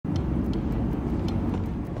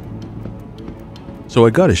So I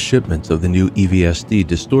got a shipment of the new EVSD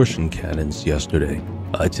Distortion cannons yesterday.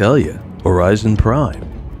 I tell ya, Horizon Prime,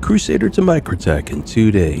 Crusader to Microtech in 2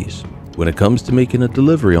 days. When it comes to making a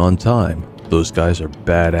delivery on time, those guys are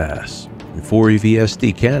badass. And 4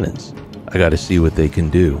 EVSD cannons, I gotta see what they can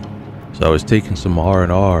do. So I was taking some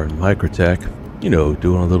R&R in Microtech, you know,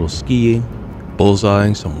 doing a little skiing,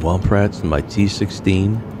 bullseyeing some womp rats in my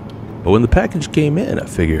T16. But when the package came in, I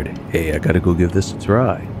figured, hey, I gotta go give this a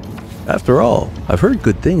try. After all, I've heard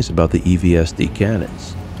good things about the EVSD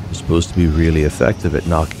cannons. They're supposed to be really effective at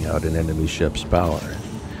knocking out an enemy ship's power.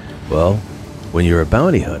 Well, when you're a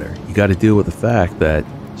bounty hunter, you gotta deal with the fact that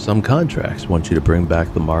some contracts want you to bring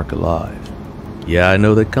back the mark alive. Yeah, I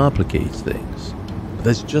know that complicates things, but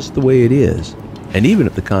that's just the way it is. And even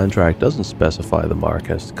if the contract doesn't specify the mark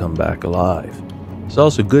has to come back alive, it's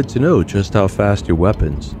also good to know just how fast your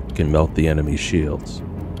weapons can melt the enemy's shields.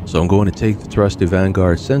 So I'm going to take the trusty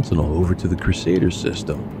Vanguard Sentinel over to the Crusader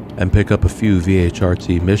system and pick up a few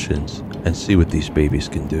VHRT missions and see what these babies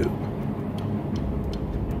can do.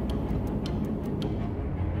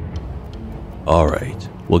 Alright,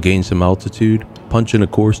 we'll gain some altitude, punch in a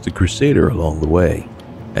course to Crusader along the way,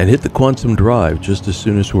 and hit the quantum drive just as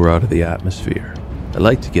soon as we're out of the atmosphere. I'd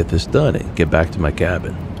like to get this done and get back to my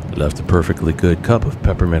cabin. I left a perfectly good cup of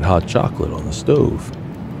peppermint hot chocolate on the stove.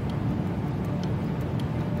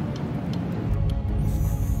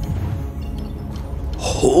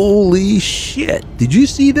 Holy shit, did you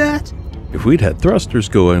see that? If we'd had thrusters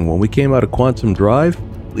going when we came out of quantum drive,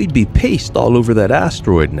 we'd be paced all over that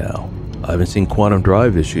asteroid now. I haven't seen quantum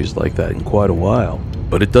drive issues like that in quite a while,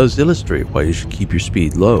 but it does illustrate why you should keep your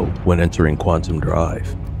speed low when entering quantum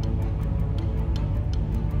drive.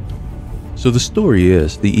 So the story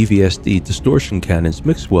is the EVSD distortion cannons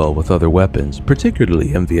mix well with other weapons, particularly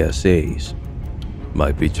MVSAs.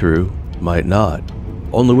 Might be true, might not.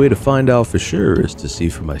 Only way to find out for sure is to see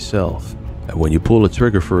for myself. And when you pull a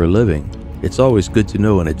trigger for a living, it's always good to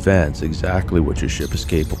know in advance exactly what your ship is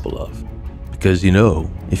capable of. Because you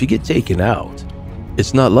know, if you get taken out,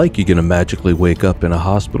 it's not like you're gonna magically wake up in a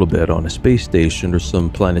hospital bed on a space station or some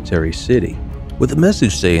planetary city with a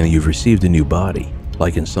message saying you've received a new body,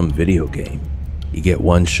 like in some video game. You get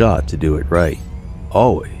one shot to do it right.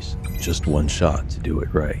 Always just one shot to do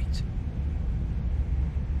it right.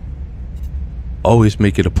 Always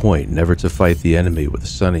make it a point never to fight the enemy with the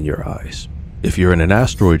sun in your eyes. If you're in an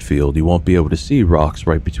asteroid field, you won't be able to see rocks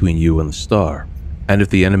right between you and the star. And if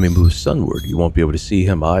the enemy moves sunward, you won't be able to see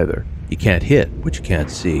him either. You can't hit what you can't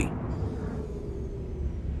see.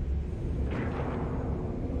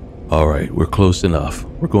 Alright, we're close enough.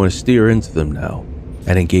 We're going to steer into them now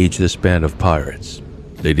and engage this band of pirates.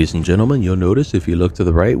 Ladies and gentlemen, you'll notice if you look to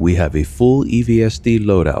the right, we have a full EVSD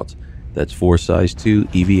loadout. That's 4 size 2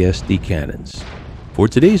 EVSD cannons. For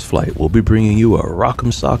today's flight, we'll be bringing you a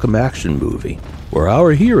rock'em sock'em action movie, where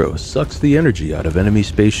our hero sucks the energy out of enemy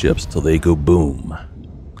spaceships till they go boom.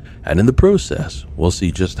 And in the process, we'll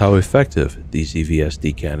see just how effective these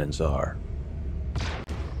EVSD cannons are.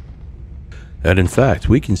 And in fact,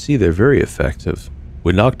 we can see they're very effective.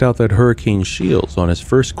 We knocked out that Hurricane's shields on his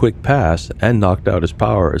first quick pass and knocked out his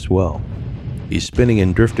power as well. He's spinning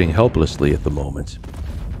and drifting helplessly at the moment.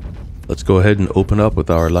 Let's go ahead and open up with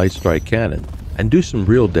our light strike cannon and do some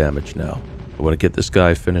real damage now. I want to get this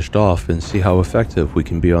guy finished off and see how effective we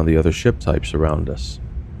can be on the other ship types around us.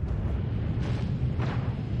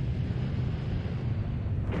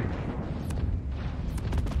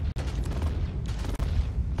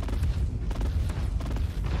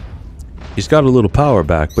 He's got a little power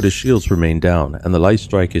back, but his shields remain down and the light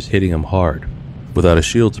strike is hitting him hard. Without a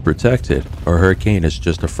shield to protect it, our Hurricane is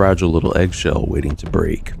just a fragile little eggshell waiting to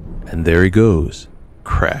break. And there he goes.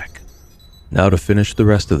 Crack. Now to finish the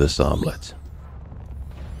rest of this omelet.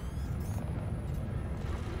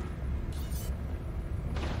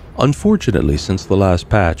 Unfortunately, since the last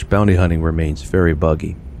patch, bounty hunting remains very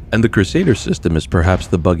buggy, and the Crusader system is perhaps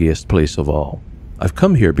the buggiest place of all. I've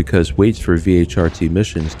come here because waits for VHRT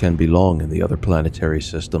missions can be long in the other planetary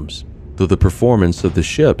systems, though the performance of the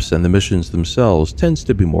ships and the missions themselves tends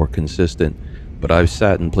to be more consistent. But I've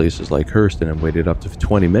sat in places like Hurston and waited up to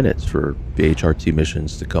 20 minutes for VHRT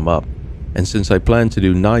missions to come up. And since I plan to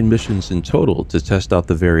do 9 missions in total to test out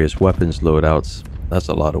the various weapons loadouts, that's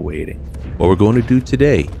a lot of waiting. What we're going to do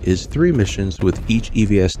today is 3 missions with each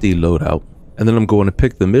EVSD loadout, and then I'm going to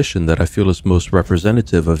pick the mission that I feel is most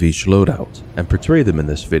representative of each loadout and portray them in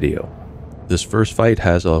this video. This first fight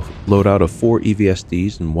has a loadout of 4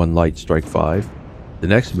 EVSDs and 1 Light Strike 5. The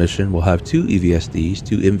next mission will have 2 EVSDs,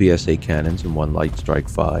 2 MVSA cannons, and 1 Light Strike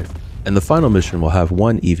 5. And the final mission will have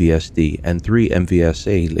 1 EVSD and 3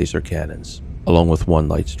 MVSA laser cannons, along with 1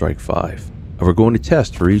 Light Strike 5. and we're going to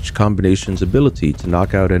test for each combination's ability to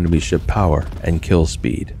knock out enemy ship power and kill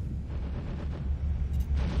speed.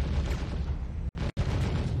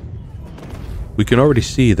 We can already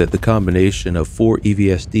see that the combination of 4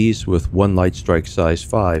 EVSDs with 1 light strike size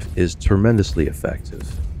 5 is tremendously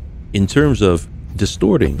effective. In terms of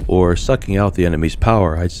distorting or sucking out the enemy's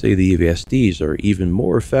power, I'd say the EVSDs are even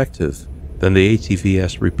more effective than the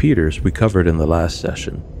ATVS repeaters we covered in the last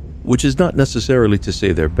session. Which is not necessarily to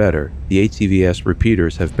say they're better. The ATVS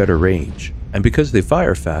repeaters have better range, and because they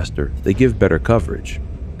fire faster, they give better coverage.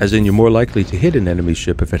 As in, you're more likely to hit an enemy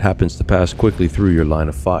ship if it happens to pass quickly through your line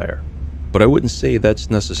of fire. But I wouldn't say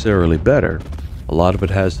that's necessarily better. A lot of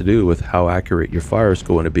it has to do with how accurate your fire is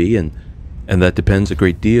going to be, and that depends a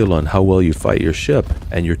great deal on how well you fight your ship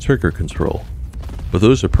and your trigger control. But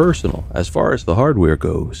those are personal. As far as the hardware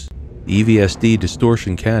goes, the EVSD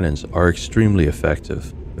distortion cannons are extremely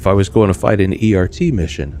effective. If I was going to fight an ERT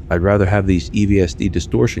mission, I'd rather have these EVSD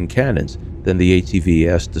distortion cannons than the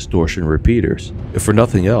ATVS distortion repeaters, if for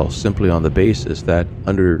nothing else, simply on the basis that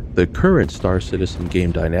under the current Star Citizen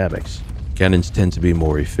game dynamics, cannons tend to be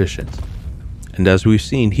more efficient. And as we've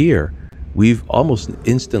seen here, we've almost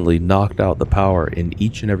instantly knocked out the power in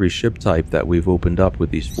each and every ship type that we've opened up with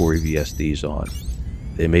these 4 EVSDs on.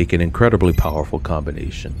 They make an incredibly powerful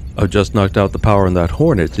combination. I've just knocked out the power on that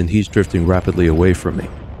Hornet and he's drifting rapidly away from me.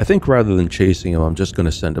 I think rather than chasing him, I'm just going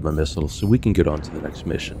to send him a missile so we can get on to the next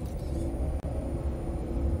mission.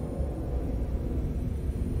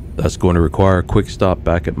 That's going to require a quick stop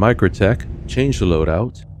back at Microtech, change the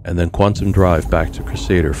loadout, and then quantum drive back to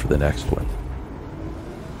Crusader for the next one.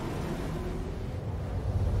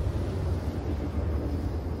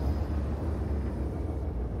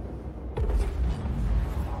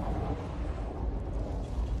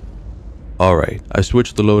 Alright, I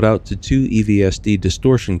switched the loadout to 2 EVSD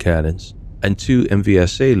distortion cannons and 2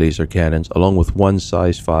 MVSA laser cannons along with 1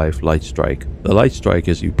 size 5 light strike. The light strike,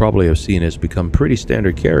 as you probably have seen, has become pretty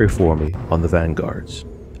standard carry for me on the Vanguards.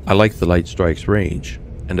 I like the light strike's range,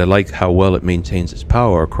 and I like how well it maintains its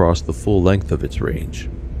power across the full length of its range.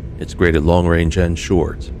 It's great at long range and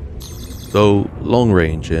short. Though long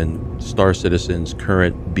range in Star Citizen's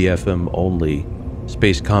current BFM only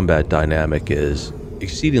space combat dynamic is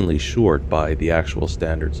exceedingly short by the actual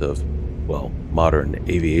standards of, well, modern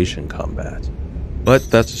aviation combat. But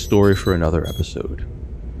that's a story for another episode.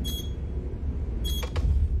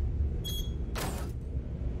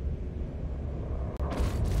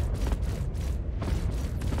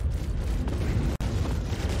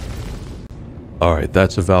 Alright,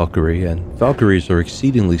 that's a Valkyrie, and Valkyries are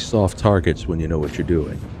exceedingly soft targets when you know what you're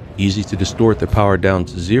doing. Easy to distort their power down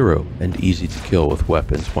to 0, and easy to kill with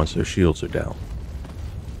weapons once their shields are down.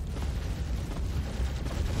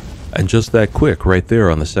 And just that quick, right there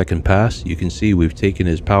on the second pass, you can see we've taken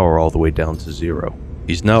his power all the way down to 0.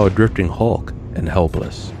 He's now a drifting hulk and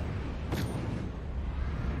helpless.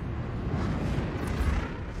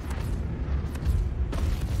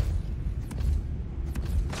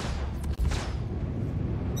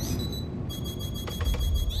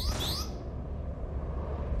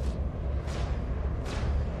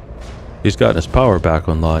 He's gotten his power back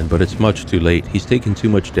online, but it's much too late. He's taken too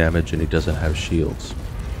much damage and he doesn't have shields.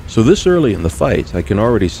 So this early in the fight, I can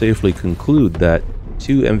already safely conclude that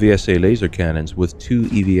 2 MVSA laser cannons with 2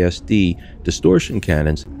 EVSD distortion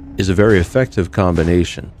cannons is a very effective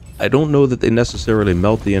combination. I don't know that they necessarily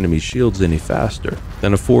melt the enemy's shields any faster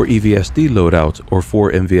than a 4 EVSD loadout or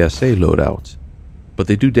 4 MVSA loadout, but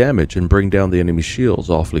they do damage and bring down the enemy's shields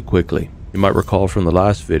awfully quickly. You might recall from the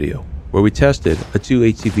last video, where we tested a 2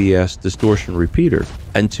 ATVS distortion repeater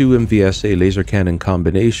and 2 MVSA laser cannon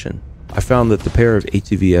combination. I found that the pair of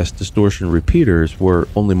ATVS distortion repeaters were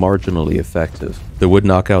only marginally effective. They would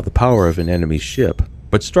knock out the power of an enemy ship,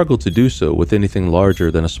 but struggled to do so with anything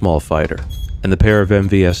larger than a small fighter. And the pair of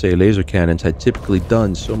MVSA laser cannons had typically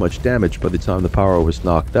done so much damage by the time the power was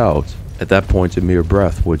knocked out, at that point a mere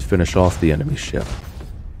breath would finish off the enemy ship.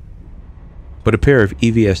 But a pair of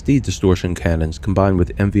EVSD distortion cannons combined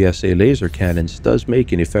with MVSA laser cannons does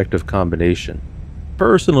make an effective combination.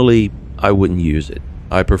 Personally, I wouldn't use it.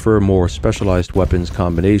 I prefer more specialized weapons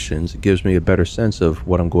combinations. It gives me a better sense of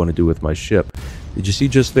what I'm going to do with my ship. Did you see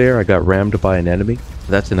just there I got rammed by an enemy?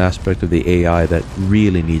 That's an aspect of the AI that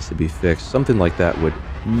really needs to be fixed. Something like that would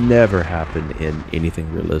never happen in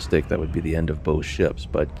anything realistic. That would be the end of both ships.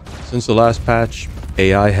 But since the last patch,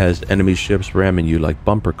 AI has enemy ships ramming you like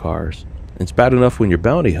bumper cars. It's bad enough when you're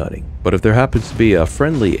bounty hunting, but if there happens to be a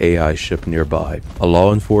friendly AI ship nearby, a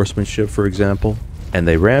law enforcement ship for example, and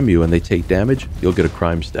they ram you and they take damage, you'll get a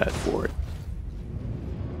crime stat for it.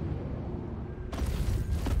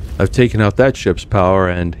 I've taken out that ship's power,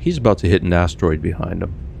 and he's about to hit an asteroid behind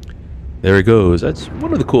him. There he goes. That's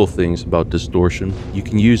one of the cool things about distortion. You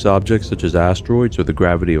can use objects such as asteroids or the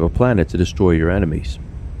gravity of a planet to destroy your enemies.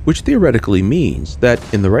 Which theoretically means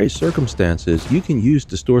that in the right circumstances, you can use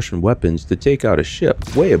distortion weapons to take out a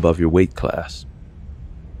ship way above your weight class.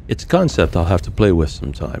 It's a concept I'll have to play with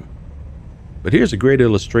sometime. But here's a great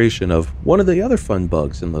illustration of one of the other fun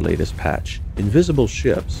bugs in the latest patch: invisible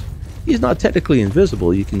ships. He's not technically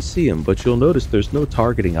invisible, you can see him, but you'll notice there's no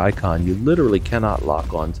targeting icon. You literally cannot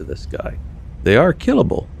lock onto this guy. They are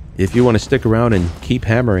killable if you want to stick around and keep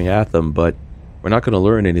hammering at them, but we're not going to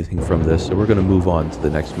learn anything from this, so we're going to move on to the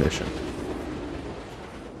next mission.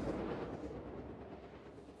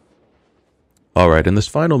 Alright, in this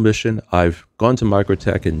final mission, I've gone to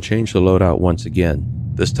Microtech and changed the loadout once again.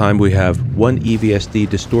 This time we have 1 EVSD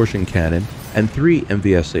distortion cannon and 3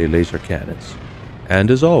 MVSA laser cannons. And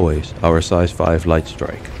as always, our size 5 light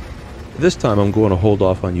strike. This time I'm going to hold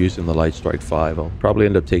off on using the light strike 5. I'll probably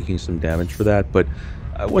end up taking some damage for that, but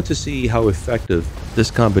I want to see how effective this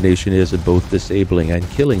combination is at both disabling and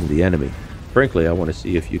killing the enemy. Frankly, I want to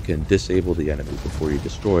see if you can disable the enemy before you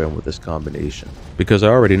destroy them with this combination. Because I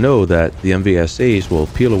already know that the MVSAs will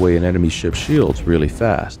peel away an enemy ship's shields really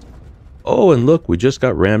fast. Oh, and look, we just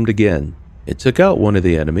got rammed again. It took out one of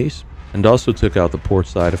the enemies, and also took out the port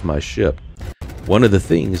side of my ship. One of the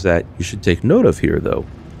things that you should take note of here, though,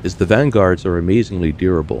 is the Vanguards are amazingly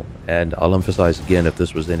durable, and I'll emphasize again, if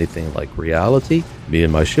this was anything like reality, me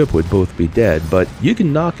and my ship would both be dead, but you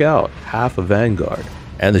can knock out half a Vanguard,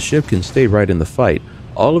 and the ship can stay right in the fight.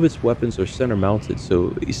 All of its weapons are center mounted,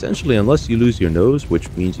 so essentially unless you lose your nose, which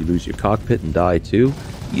means you lose your cockpit and die too,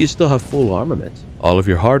 you still have full armament. All of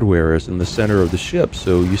your hardware is in the center of the ship,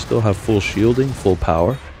 so you still have full shielding, full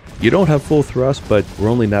power. You don't have full thrust, but we're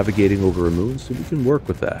only navigating over a moon, so we can work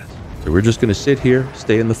with that. So we're just going to sit here,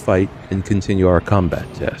 stay in the fight, and continue our combat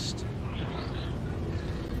test.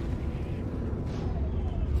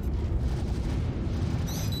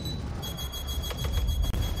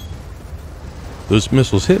 Those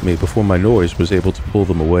missiles hit me before my noise was able to pull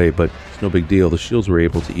them away, but it's no big deal. The shields were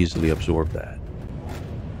able to easily absorb that.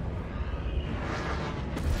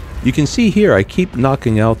 You can see here I keep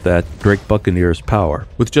knocking out that Drake Buccaneer's power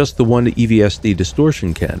with just the 1 EVSD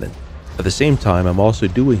distortion cannon. At the same time, I'm also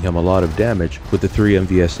doing him a lot of damage with the 3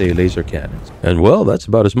 MVSA laser cannons. And well, that's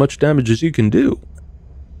about as much damage as you can do.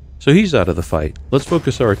 So he's out of the fight. Let's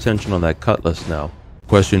focus our attention on that Cutlass now.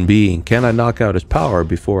 Question being, can I knock out his power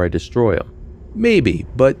before I destroy him? Maybe,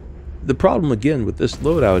 but the problem again with this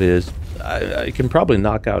loadout is I can probably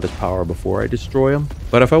knock out his power before I destroy him.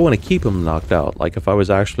 But if I want to keep him knocked out, like if I was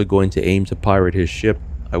actually going to aim to pirate his ship,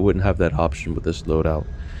 I wouldn't have that option with this loadout.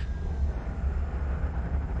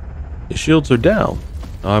 His shields are down.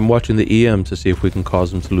 I'm watching the EM to see if we can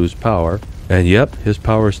cause him to lose power. And yep, his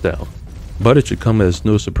power's down. But it should come as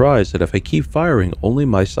no surprise that if I keep firing only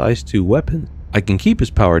my size 2 weapon, I can keep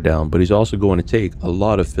his power down, but he's also going to take a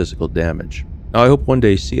lot of physical damage. Now I hope one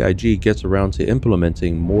day CIG gets around to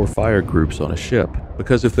implementing more fire groups on a ship,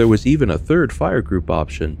 because if there was even a 3rd fire group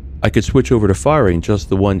option, I could switch over to firing just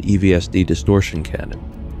the 1 EVSD distortion cannon.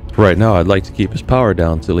 For right now, I'd like to keep his power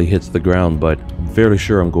down till he hits the ground, but I'm fairly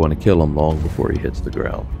sure I'm going to kill him long before he hits the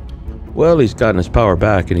ground. Well, he's gotten his power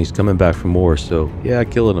back and he's coming back for more, so yeah,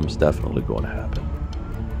 killing him is definitely going to happen.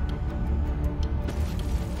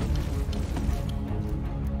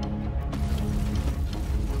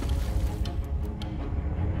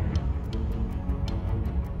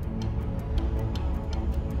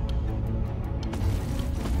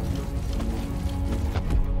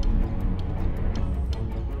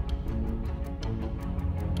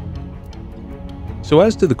 So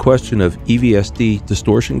as to the question of EVSD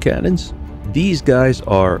distortion cannons, these guys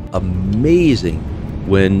are amazing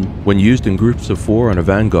when used in groups of 4 on a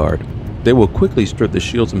Vanguard. They will quickly strip the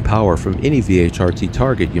shields and power from any VHRT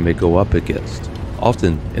target you may go up against,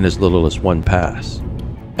 often in as little as 1 pass.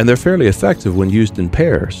 And they're fairly effective when used in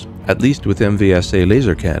pairs, at least with MVSA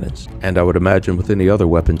laser cannons, and I would imagine with any other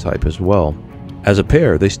weapon type as well. As a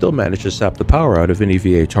pair, they still manage to sap the power out of any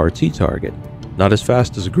VHRT target. Not as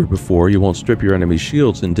fast as a group of 4, you won't strip your enemy's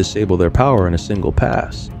shields and disable their power in a single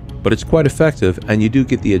pass. But it's quite effective, and you do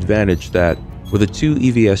get the advantage that with a 2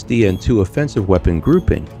 EVSD and 2 offensive weapon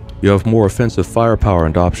grouping, you have more offensive firepower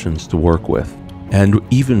and options to work with. And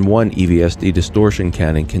even 1 EVSD distortion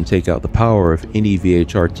cannon can take out the power of any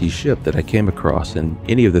VHRT ship that I came across in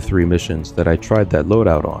any of the 3 missions that I tried that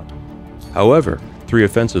loadout on. However, 3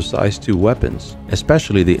 offensive size 2 weapons,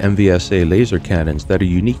 especially the MVSA laser cannons that are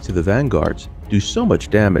unique to the Vanguards, do so much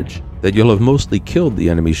damage that you'll have mostly killed the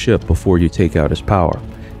enemy ship before you take out his power.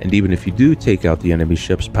 And even if you do take out the enemy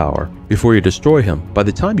ship's power, before you destroy him, by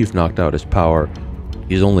the time you've knocked out his power,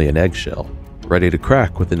 he's only an eggshell, ready to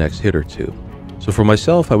crack with the next hit or two. So for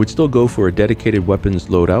myself, I would still go for a dedicated weapons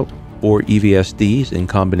loadout, or EVSDs in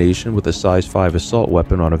combination with a size 5 assault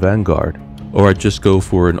weapon on a Vanguard, or I'd just go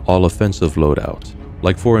for an all-offensive loadout,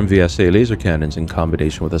 like 4 MVSA laser cannons in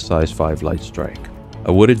combination with a size 5 light strike. I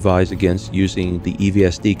would advise against using the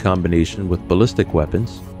EVSD combination with ballistic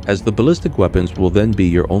weapons, as the ballistic weapons will then be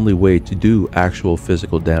your only way to do actual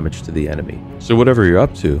physical damage to the enemy. So whatever you're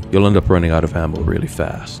up to, you'll end up running out of ammo really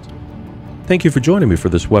fast. Thank you for joining me for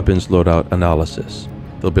this weapons loadout analysis.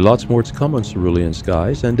 There'll be lots more to come on Cerulean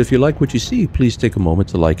Skies, and if you like what you see, please take a moment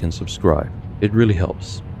to like and subscribe. It really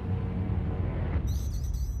helps.